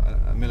bit of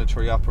a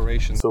military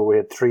operation. So we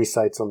had 3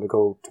 sites on the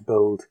go to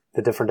build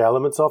the different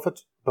elements of it,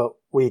 but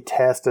we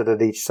tested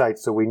at each site,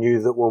 so we knew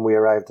that when we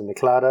arrived in the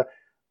Claddagh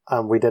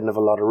and we didn't have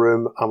a lot of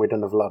room and we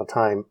didn't have a lot of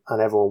time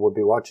and everyone would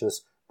be watching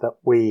us, that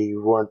we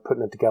weren't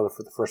putting it together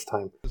for the first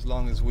time. As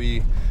long as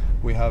we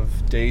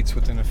have dates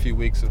within a few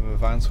weeks of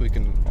advance, we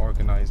can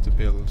organise the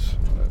build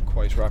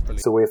quite rapidly.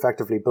 So we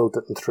effectively built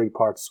it in 3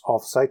 parts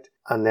off-site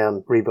and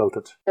then rebuilt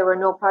it. There were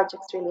no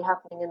projects really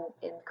happening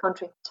in the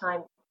country at the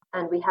time,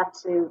 and we had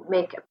to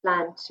make a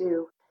plan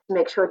to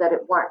make sure that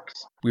it worked.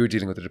 We were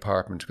dealing with the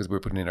department because we were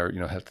putting in our, you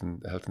know, health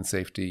and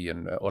safety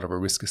and all of our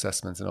risk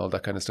assessments and all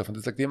that kind of stuff. And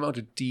there's like the amount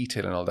of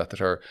detail and all that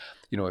our,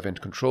 you know,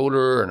 event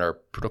controller and our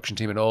production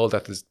team and all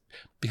that is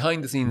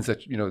behind the scenes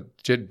that, you know,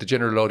 the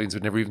general audience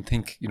would never even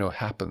think, you know,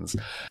 happens.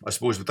 I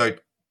suppose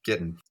without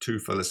getting too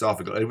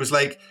philosophical, it was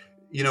like,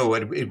 you know,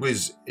 it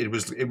was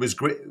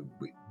great.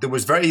 There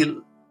was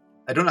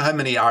I don't know how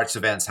many arts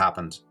events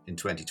happened in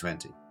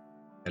 2020,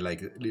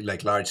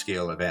 like large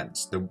scale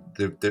events.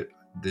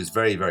 There's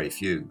very, very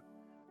few.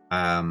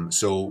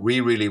 So we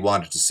really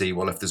wanted to see,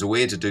 well, if there's a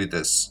way to do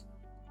this,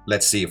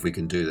 let's see if we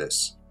can do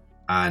this.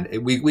 And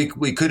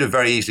we could have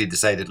very easily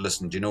decided,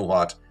 listen, do you know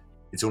what?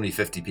 It's only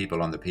 50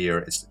 people on the pier.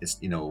 It's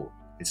you know,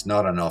 it's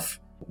not enough.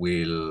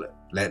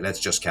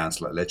 Let's just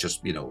cancel it. Let's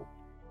just, you know,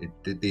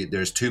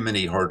 there's too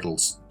many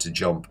hurdles to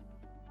jump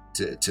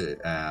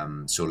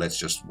so let's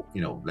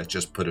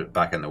just put it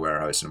back in the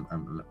warehouse and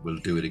we'll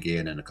do it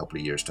again in a couple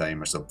of years'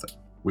 time or something.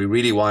 We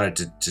really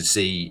wanted to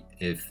see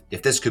if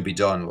this could be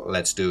done,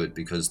 let's do it,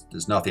 because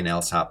there's nothing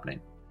else happening.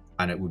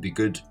 And it would be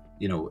good,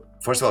 you know,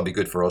 first of all, it'd be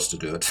good for us to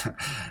do it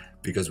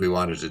because we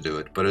wanted to do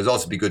it, but it'd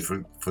also be good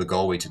for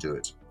Galway to do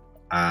it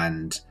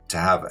and to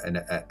have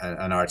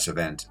an arts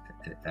event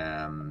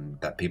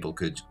that people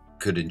could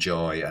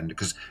enjoy. And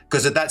because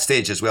at that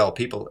stage as well,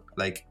 people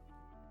like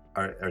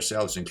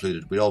ourselves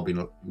included, we'd all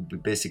been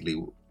basically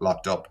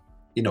locked up.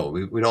 You know,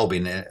 we'd all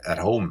been at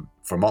home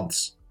for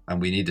months. And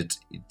we needed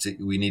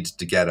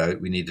to get out.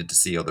 We needed to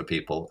see other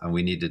people, and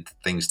we needed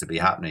things to be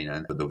happening.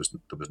 And there was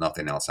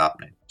nothing else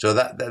happening. So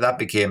that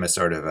became a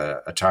sort of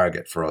a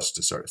target for us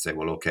to sort of say,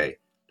 well, okay,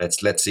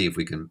 let's see if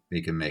we can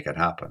make it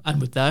happen. And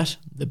with that,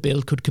 the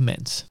build could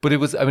commence. But it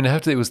was, I mean, I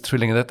have to say it was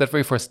thrilling. And that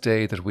very first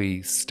day that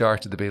we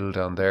started the build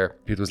down there,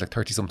 there was like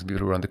 30-something people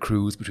who were on the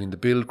crews, between the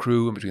build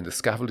crew and between the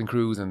scaffolding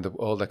crews and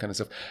all that kind of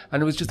stuff.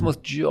 And it was just the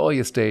most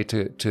joyous day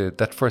to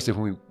that first day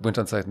when we went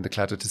on site in the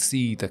Claddagh, to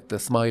see the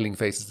smiling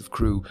faces of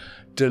crew,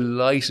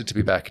 delighted to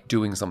be back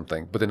doing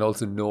something, but then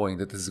also knowing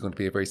that this is going to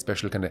be a very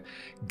special kind of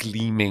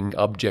gleaming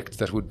object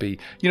that would be,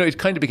 you know, it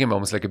kind of became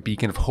almost like a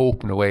beacon of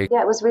hope in a way.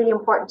 Yeah, it was really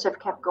important to have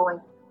kept going.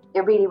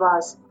 It really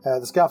was.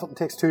 The scaffolding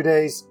takes 2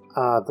 days,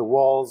 the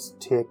walls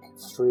take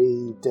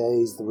 3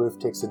 days, the roof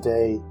takes a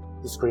day,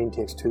 the screen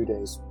takes 2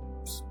 days.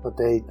 But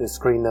the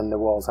screen and the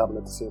walls happen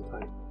at the same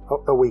time.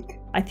 A week.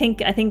 I think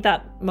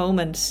that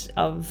moment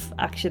of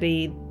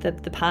actually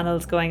the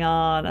panels going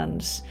on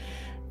and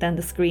then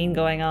the screen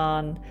going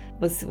on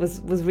was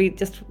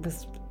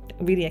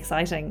really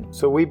exciting.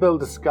 So we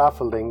build the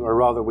scaffolding, or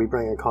rather we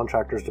bring in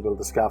contractors to build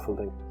the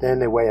scaffolding. Then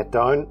they weigh it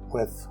down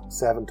with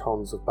 7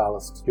 tons of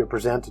ballast. You're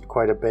presented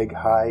quite a big,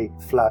 high,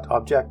 flat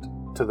object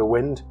to the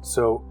wind,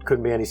 so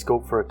couldn't be any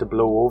scope for it to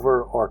blow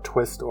over or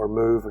twist or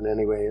move in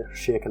any way,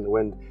 shake in the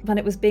wind. When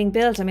it was being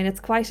built, I mean, it's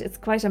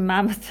quite a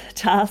mammoth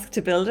task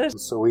to build it.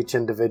 So each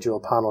individual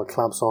panel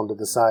clamps onto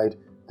the side,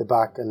 the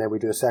back, and then we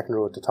do a second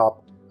row at the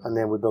top, and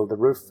then we build the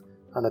roof.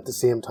 And at the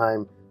same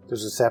time,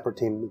 there's a separate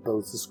team that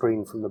builds the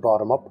screen from the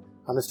bottom up,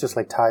 and it's just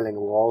like tiling a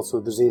wall. So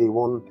there's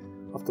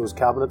 81 of those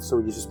cabinets, so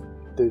you just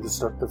do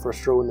the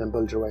first row and then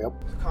build your way up.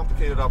 It's a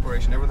complicated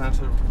operation. Everything had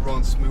to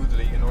run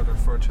smoothly in order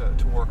for it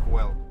to work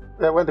well.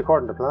 It went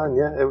according to plan,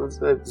 yeah. It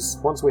was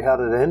once we had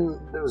it in,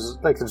 it was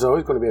like there's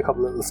always going to be a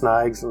couple of little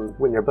snags, and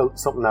when you're building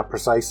something that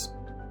precise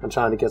and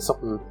trying to get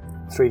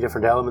 3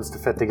 different elements to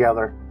fit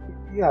together,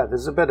 yeah,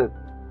 there's a bit of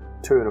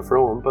to and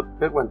fro, but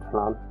it went to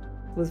plan.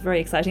 It was very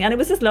exciting, and it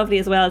was just lovely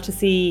as well to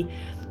see,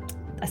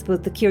 I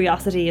suppose, the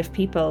curiosity of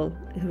people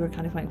who were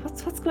kind of going,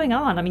 what's going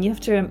on? I mean, you have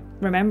to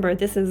remember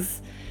this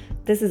is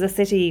a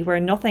city where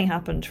nothing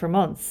happened for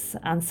months,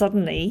 and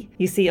suddenly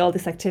you see all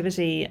this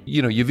activity.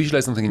 You know, you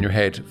visualize something in your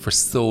head for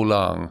so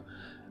long,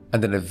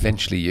 and then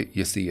eventually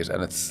you see it,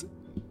 and it's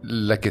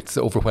like it's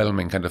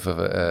overwhelming, kind of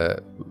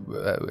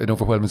an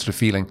overwhelming sort of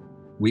feeling.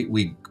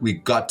 We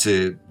got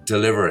to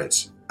deliver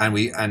it,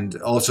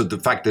 and also the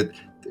fact that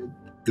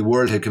the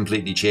world had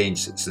completely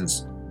changed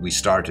since we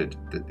started.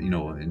 You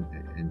know,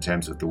 in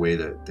terms of the way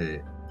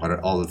that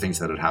all the things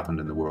that had happened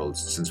in the world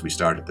since we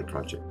started the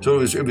project. So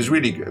it was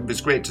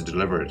great to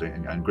deliver it,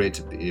 and great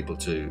to be able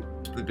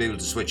to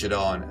switch it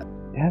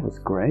on. Yeah, it was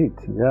great.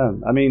 Yeah,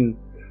 I mean,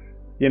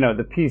 you know,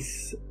 the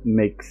piece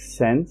makes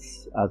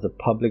sense as a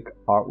public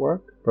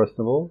artwork, first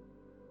of all,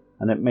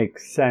 and it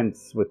makes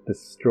sense with the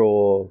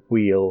straw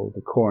wheel,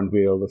 the corn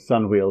wheel, the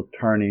sun wheel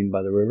turning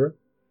by the river,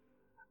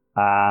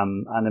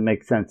 and it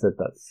makes sense at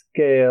that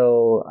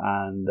scale.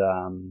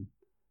 And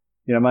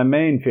you know, my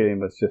main feeling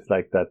was just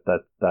like that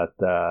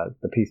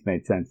the piece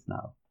made sense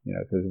now, you know,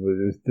 because it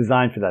was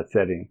designed for that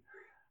setting,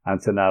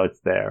 and so now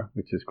it's there,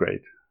 which is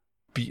great.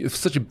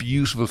 Such a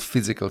beautiful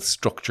physical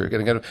structure.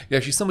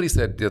 Actually, somebody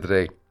said the other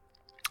day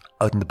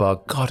out in the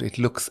bog, God, it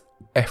looks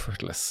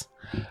effortless,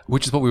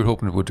 which is what we were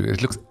hoping it would do.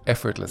 It looks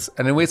effortless,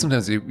 and in a way,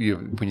 sometimes when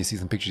you see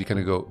some pictures, you kind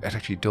of go, it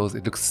actually does.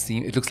 It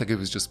looks like it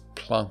was just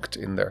plonked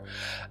in there,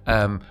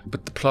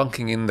 but the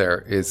plonking in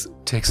there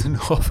takes an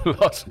awful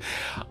lot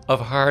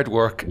of hard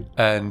work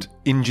and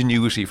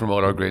ingenuity from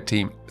all our great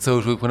team. So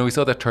when we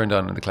saw that turned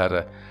on in the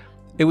Claddagh,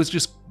 it was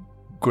just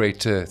great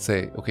to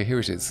say, okay, here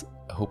it is.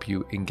 I hope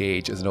you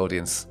engage as an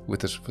audience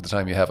with it for the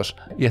time you have it.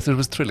 Yes, it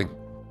was thrilling.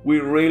 We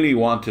really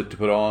wanted to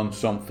put on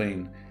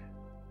something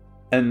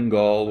in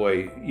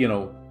Galway, you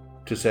know,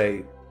 to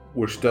say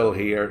we're still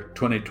here,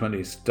 2020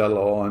 is still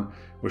on,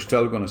 we're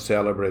still going to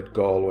celebrate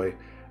Galway,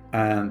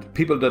 and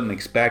people didn't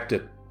expect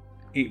it.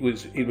 It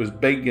was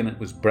big and it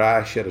was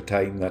brash at a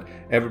time that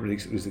everybody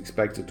was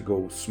expected to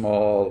go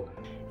small.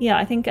 Yeah,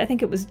 I think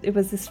it was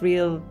this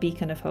real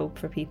beacon of hope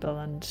for people,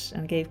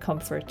 and gave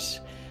comfort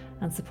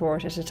and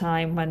support at a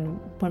time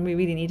when we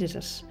really needed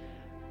it.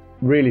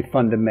 Really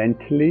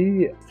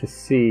fundamentally,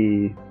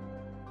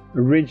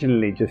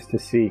 originally just to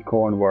see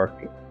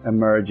Cornwork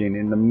emerging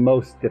in the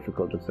most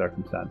difficult of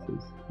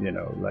circumstances, you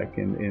know, like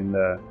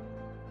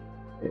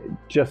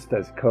just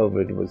as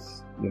COVID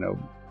was, you know,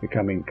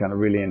 becoming kind of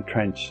really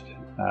entrenched,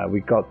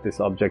 we got this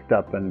object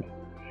up, and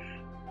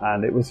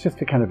it was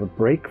just a kind of a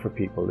break for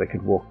people. They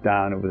could walk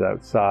down, it was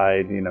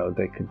outside, you know,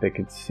 they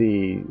could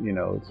see, you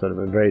know, sort of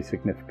a very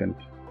significant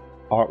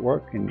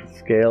artwork in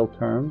scale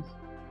terms.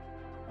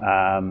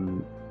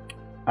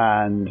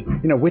 And,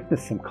 you know,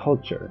 witness some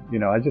culture. You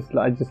know, I just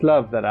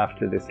love that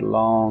after this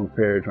long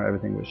period where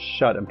everything was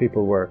shut and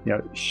people were, you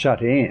know,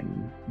 shut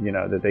in, you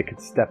know, that they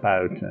could step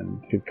out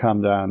and could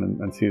come down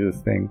and see this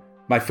thing.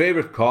 My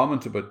favourite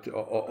comment about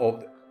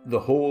of the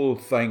whole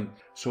thing,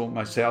 so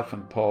myself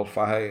and Paul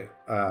Fahey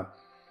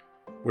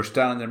were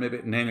standing there maybe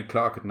at 9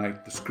 o'clock at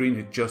night. The screen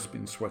had just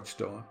been switched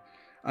on,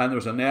 and there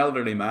was an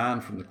elderly man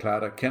from the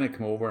Claddagh kind of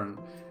come over and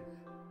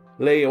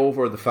lay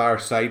over the far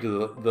side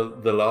of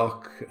the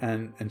lock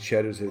and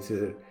shouted, he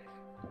said,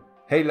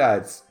 "Hey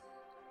lads,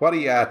 what are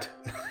you at?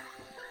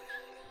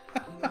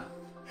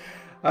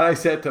 And I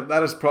said to him,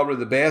 that is probably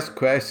the best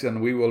question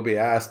we will be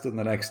asked in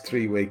the next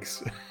 3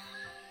 weeks.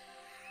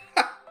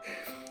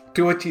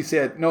 To which he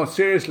said, no,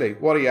 seriously,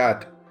 what are you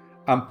at?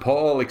 And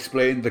Paul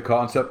explained the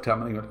concept to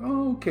him, and he went,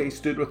 oh, okay,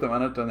 stood with a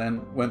minute and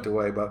then went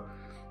away. But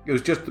it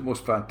was just the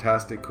most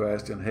fantastic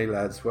question. Hey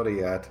lads, what are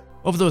you at?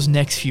 Over those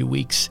next few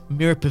weeks,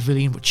 Mirror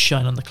Pavilion would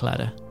shine on the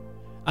Claddagh.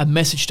 A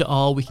message to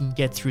all we can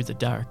get through the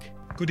dark.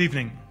 Good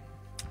evening.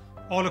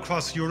 All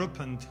across Europe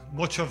and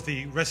much of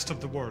the rest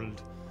of the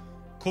world,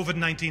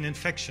 COVID-19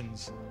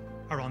 infections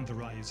are on the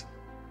rise.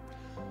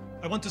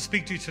 I want to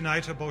speak to you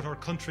tonight about our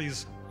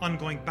country's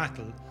ongoing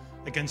battle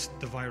against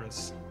the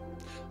virus,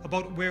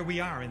 about where we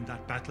are in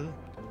that battle,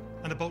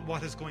 and about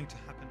what is going to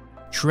happen.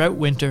 Throughout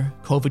winter,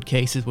 COVID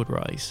cases would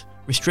rise,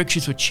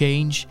 restrictions would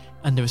change,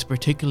 and there was a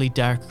particularly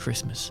dark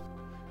Christmas.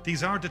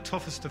 These are the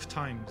toughest of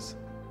times,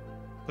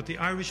 but the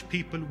Irish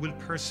people will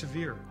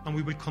persevere, and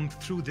we will come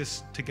through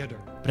this together.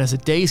 But as the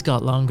days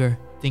got longer,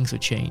 things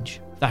would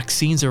change.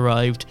 Vaccines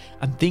arrived,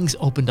 and things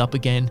opened up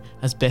again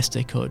as best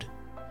they could.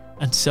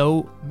 And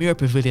so, Mirror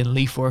Pavilion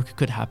leafwork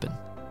could happen.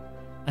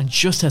 And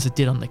just as it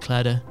did on the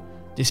Claddagh,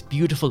 this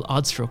beautiful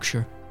odd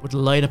structure would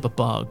light up a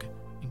bog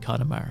in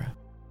Connemara.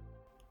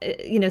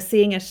 You know,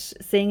 seeing it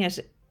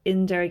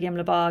in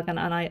Derrygimla Bog, and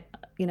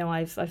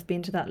I've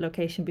been to that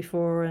location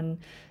before and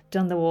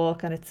done the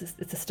walk, and it's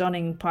a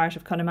stunning part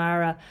of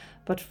Connemara.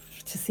 But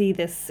to see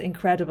this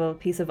incredible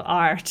piece of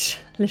art,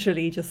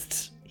 literally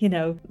just, you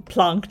know,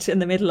 plonked in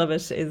the middle of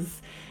it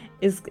is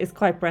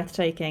quite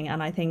breathtaking.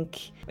 And I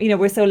think, you know,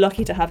 we're so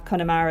lucky to have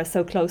Connemara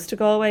so close to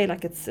Galway,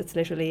 like it's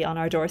literally on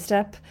our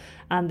doorstep.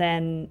 And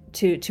then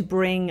to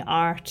bring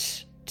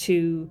art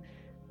to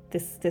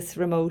this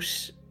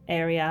remote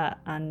area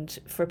and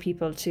for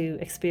people to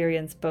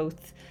experience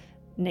both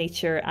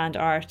nature and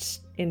art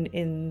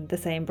in the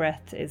same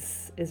breath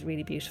is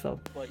really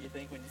beautiful. What do you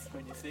think when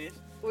you see it?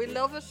 We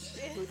love it.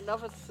 We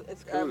love it.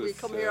 It's we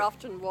come here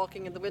often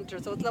walking in the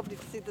winter, so it's lovely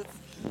to see this.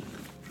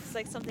 It's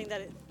like something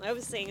that I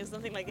was saying is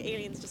something like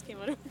aliens just came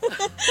out of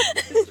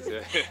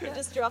it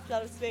just dropped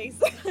out of space.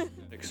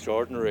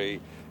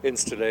 Extraordinary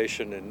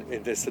installation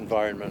in this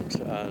environment,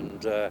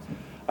 and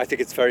I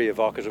think it's very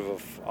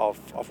evocative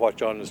of what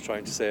John is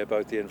trying to say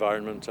about the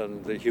environment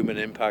and the human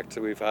impact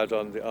that we've had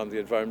on the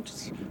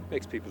environment. It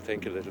makes people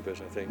think a little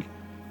bit, I think.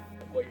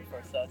 What are your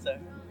first thoughts are?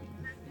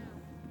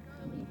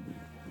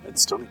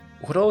 It's stunning.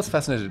 What always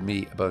fascinated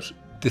me about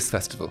this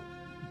festival,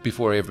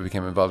 before I ever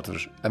became involved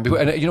with it, and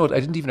you know what, I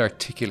didn't even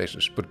articulate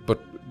it, but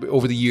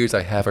over the years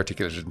I have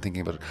articulated it and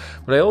thinking about it.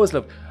 But I always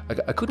loved,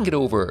 I couldn't get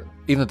over,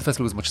 even though the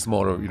festival was much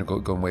smaller, you know,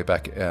 going way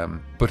back,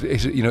 but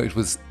it, you know,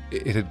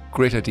 it had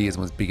great ideas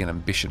and was big in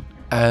ambition.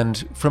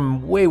 And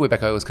from way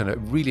back, I always kind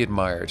of really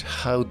admired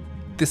how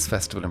this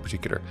festival in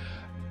particular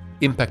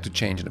impacted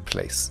change in a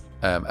place.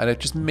 And it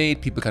just made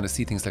people kind of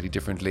see things slightly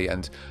differently,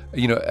 and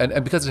you know,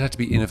 and because it had to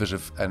be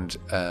innovative and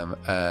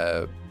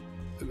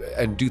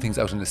do things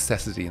out of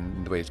necessity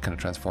in the way it kind of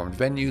transformed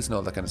venues and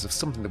all that kind of stuff,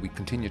 something that we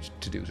continue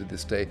to do to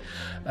this day,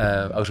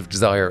 out of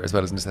desire as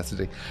well as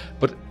necessity.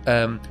 But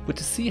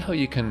to see how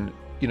you can,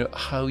 you know,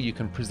 how you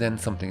can present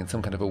something in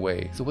some kind of a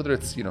way. So whether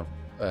it's, you know,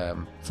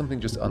 something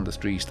just on the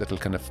street that'll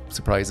kind of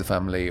surprise a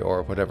family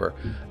or whatever,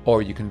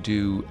 or you can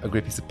do a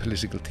great piece of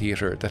political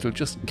theatre that'll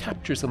just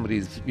capture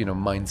somebody's, you know,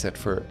 mindset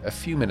for a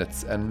few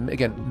minutes, and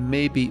again,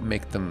 maybe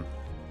make them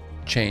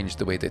change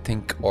the way they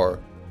think, or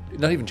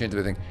not even change the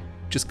way they think,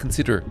 just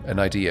consider an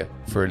idea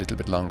for a little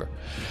bit longer.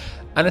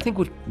 And I think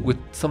with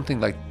something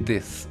like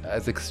this,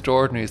 as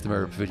extraordinary as the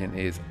Mirror Pavilion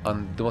is,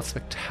 on the most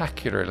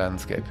spectacular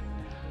landscape,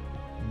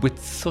 with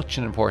such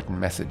an important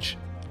message,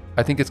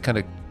 I think it's kind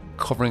of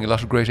covering a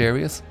lot of great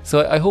areas.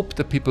 So I hope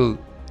that people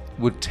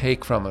would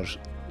take from it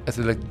as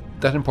like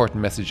that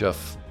important message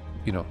of,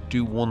 you know,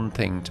 do one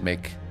thing to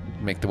make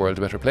the world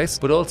a better place,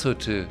 but also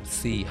to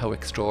see how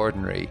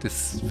extraordinary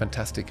this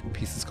fantastic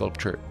piece of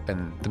sculpture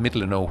in the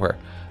middle of nowhere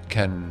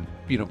can,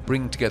 you know,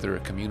 bring together a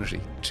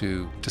community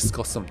to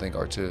discuss something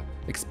or to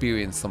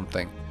experience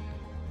something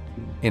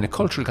in a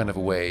cultural kind of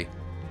a way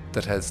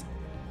that has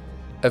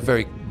a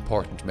very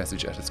important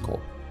message at its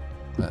core.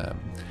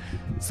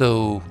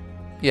 So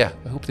yeah,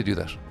 I hope they do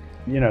that.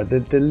 You know,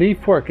 the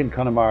leaf work in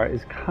Connemara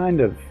is kind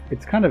of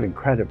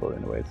incredible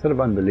in a way. It's sort of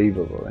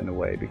unbelievable in a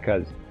way,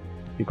 because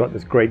you've got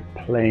this great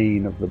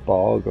plain of the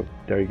bog of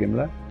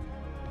Derrygimla,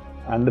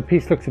 and the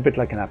piece looks a bit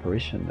like an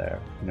apparition there.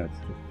 You know, it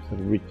sort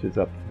of reaches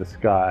up to the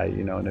sky,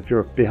 you know, and if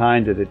you're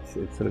behind it, it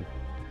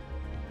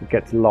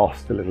gets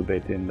lost a little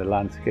bit in the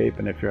landscape,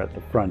 and if you're at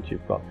the front,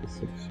 you've got this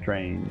sort of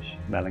strange,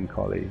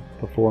 melancholy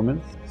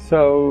performance.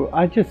 So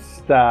I'm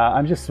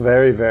just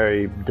very,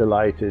 very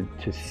delighted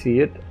to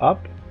see it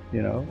up,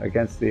 you know,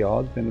 against the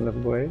odds in a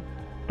little way.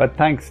 But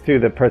thanks to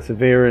the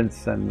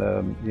perseverance and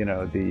the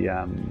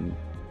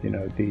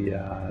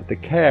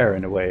care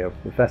in a way of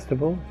the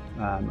festival,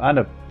 and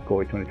of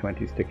Galway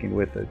 2020 sticking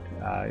with it,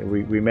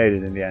 we made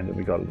it in the end, and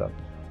we got it up.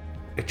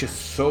 It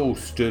just so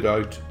stood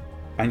out,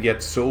 and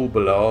yet so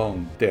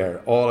belonged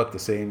there all at the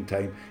same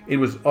time. It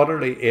was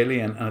utterly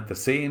alien, and at the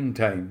same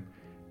time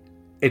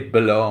it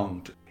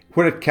belonged.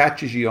 Where it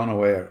catches you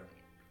unaware,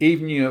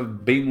 even you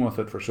have been with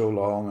it for so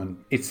long,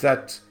 and it's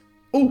that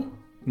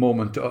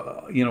moment,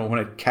 when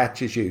it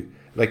catches you.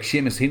 Like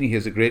Seamus Heaney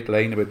has a great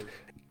line about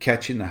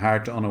catching the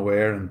heart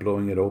unaware and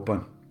blowing it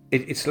open.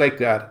 It's like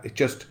that. It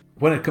just,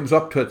 when it comes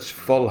up to its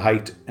full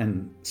height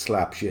and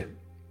slaps you,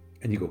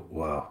 and you go,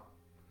 wow,